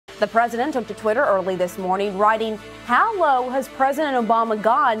The president took to Twitter early this morning, writing, "How low has President Obama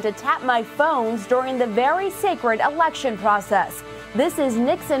gone to tap my phones during the very sacred election process? This is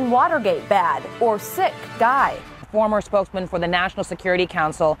Nixon Watergate bad or sick guy." Former spokesman for the National Security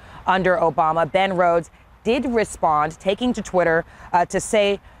Council under Obama, Ben Rhodes, did respond, taking to Twitter to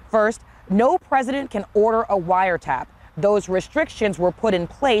say, first, no president can order a wiretap. Those restrictions were put in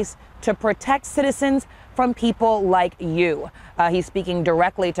place to protect citizens from people like you. He's speaking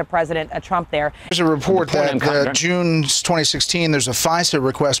directly to President Trump there. There's a report that June 2016, there's a FISA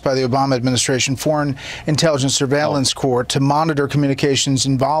request by the Obama administration, Foreign Intelligence Surveillance Court, to monitor communications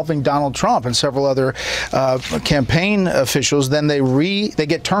involving Donald Trump and several other campaign officials. Then they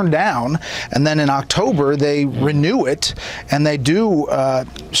get turned down, and then in October they renew it, and they do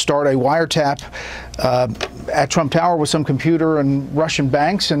start a wiretap at Trump Tower with some computer and Russian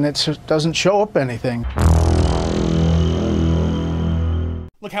banks, and it doesn't show up anything.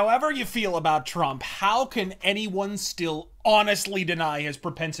 Look, however you feel about Trump, how can anyone still honestly deny his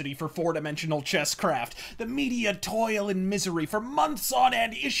propensity for four-dimensional chesscraft? The media toil in misery for months on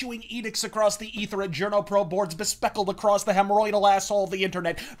end, issuing edicts across the ether at Journo Pro boards bespeckled across the hemorrhoidal asshole of the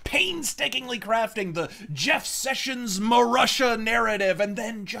internet, painstakingly crafting the Jeff Sessions Marussia narrative, and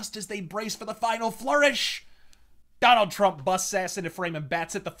then, just as they brace for the final flourish, Donald Trump busts ass into frame and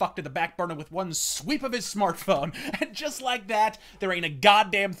bats it the fuck to the back burner with one sweep of his smartphone. And just like that, there ain't a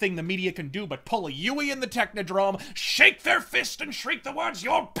goddamn thing the media can do but pull a Huey in the Technodrome, shake their fist and shriek the words,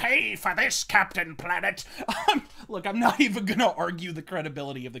 "You'll pay for this, Captain Planet." Look, I'm not even gonna argue the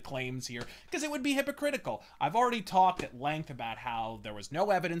credibility of the claims here, because it would be hypocritical. I've already talked at length about how there was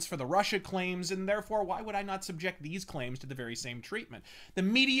no evidence for the Russia claims, and therefore why would I not subject these claims to the very same treatment? The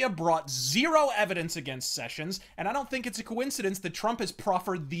media brought zero evidence against Sessions, and I don't think it's a coincidence that Trump has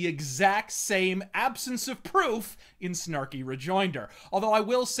proffered the exact same absence of proof in snarky rejoinder. Although I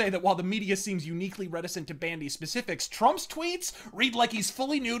will say that while the media seems uniquely reticent to bandy specifics, Trump's tweets read like he's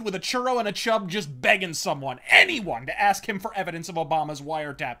fully nude with a churro and a chub just begging someone, anyone, to ask him for evidence of Obama's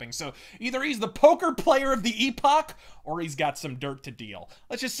wiretapping. So either he's the poker player of the epoch, or he's got some dirt to deal.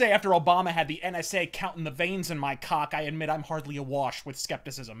 Let's just say after Obama had the NSA counting the veins in my cock, I admit I'm hardly awash with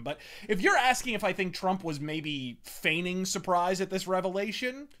skepticism. But if you're asking if I think Trump was maybe feigning surprise at this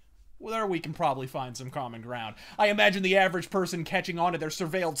revelation, well, there we can probably find some common ground. I imagine the average person catching on to their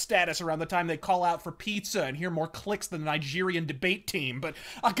surveilled status around the time they call out for pizza and hear more clicks than the Nigerian debate team. But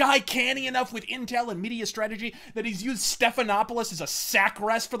a guy canny enough with intel and media strategy that he's used Stephanopoulos as a sack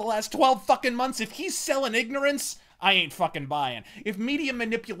rest for the last 12 fucking months, if he's selling ignorance, I ain't fucking buying. If media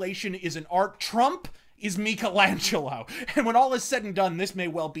manipulation is an art, Trump is Michelangelo. And when all is said and done, this may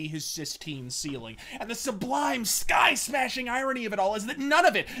well be his Sistine ceiling. And the sublime, sky-smashing irony of it all is that none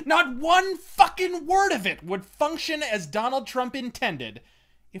of it, not one fucking word of it, would function as Donald Trump intended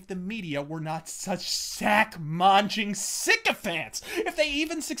if the media were not such sack-monging sycophants. If they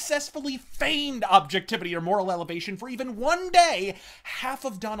even successfully feigned objectivity or moral elevation for even one day, half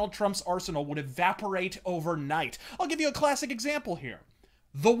of Donald Trump's arsenal would evaporate overnight. I'll give you a classic example here.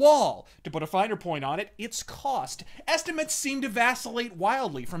 The Wall. To put a finer point on it, its cost. Estimates seem to vacillate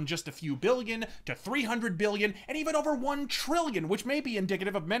wildly from just a few billion to 300 billion and even over 1 trillion, which may be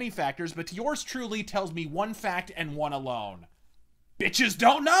indicative of many factors, but yours truly tells me one fact and one alone. Bitches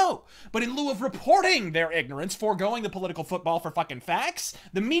don't know. But in lieu of reporting their ignorance, foregoing the political football for fucking facts,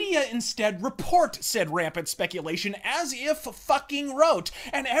 the media instead report said rampant speculation as if fucking wrote.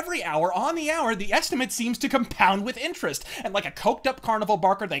 And every hour on the hour, the estimate seems to compound with interest. And like a coked up carnival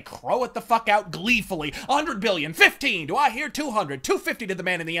barker, they crow it the fuck out gleefully. 100 billion, 15, do I hear 200, 250 to the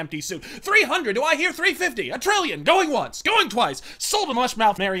man in the empty suit, 300, do I hear 350, a trillion, going once, going twice, sold a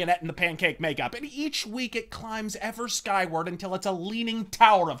mushmouth marionette in the pancake makeup. And each week it climbs ever skyward until it's a leaning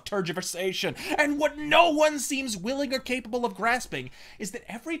tower of tergiversation. And what no one seems willing or capable of grasping is that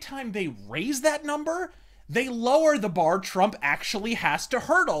every time they raise that number, they lower the bar Trump actually has to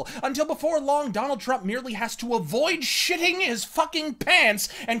hurdle, until before long Donald Trump merely has to avoid shitting his fucking pants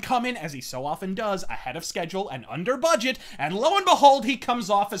and come in, as he so often does, ahead of schedule and under budget, and lo and behold, he comes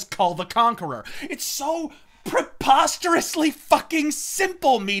off as Kull the Conqueror. It's so preposterously fucking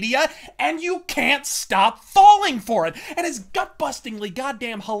simple, media, and you can't stop falling for it. And as gut-bustingly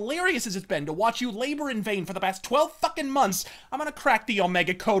goddamn hilarious as it's been to watch you labor in vain for the past 12 fucking months, I'm gonna crack the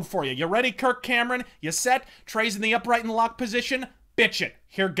Omega code for you. You ready, Kirk Cameron? You set? Trey's in the upright and locked position? Bitch it.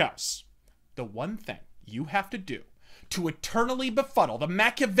 Here goes. The one thing you have to do to eternally befuddle the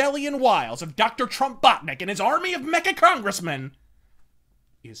Machiavellian wiles of Dr. Trump-Botnick and his army of mecha congressmen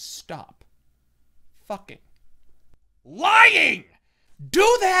is stop fucking lying!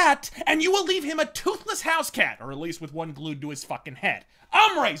 Do that, and you will leave him a toothless house cat, or at least with one glued to his fucking head.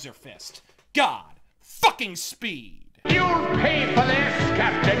 I'm Razor Fist. God fucking speed. You'll pay for this,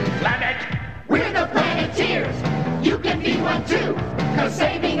 Captain Planet. We're the Planeteers. You can be one too, 'cause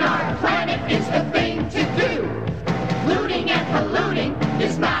saving our planet is the thing to do. Looting and polluting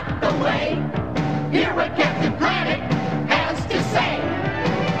is not the way. Hear what Captain Planet has to say.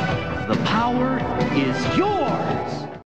 The power is yours.